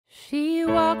She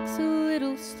walks a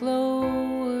little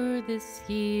slower this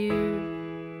year.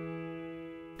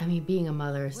 I mean, being a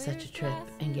mother is such a trip,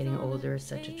 and getting older is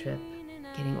such a trip.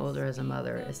 Getting older as a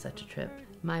mother is such a trip.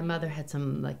 My mother had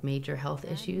some major health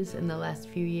issues in the last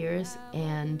few years,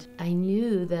 and I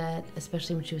knew that,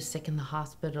 especially when she was sick in the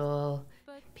hospital,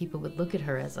 people would look at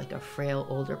her as a frail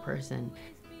older person.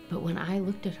 But when I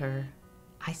looked at her,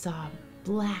 I saw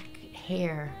black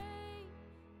hair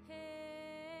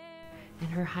and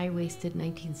her high-waisted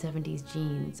 1970s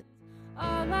jeans.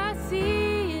 All I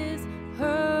see is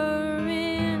her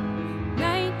in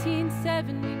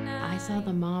 1979. I saw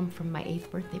the mom from my 8th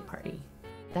birthday party.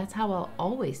 That's how I'll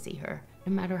always see her,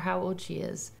 no matter how old she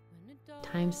is.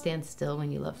 Time stands still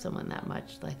when you love someone that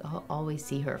much. I'll always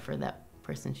see her for that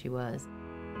person she was.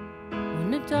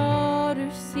 When a daughter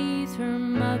sees her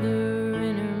mother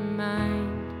in her mind.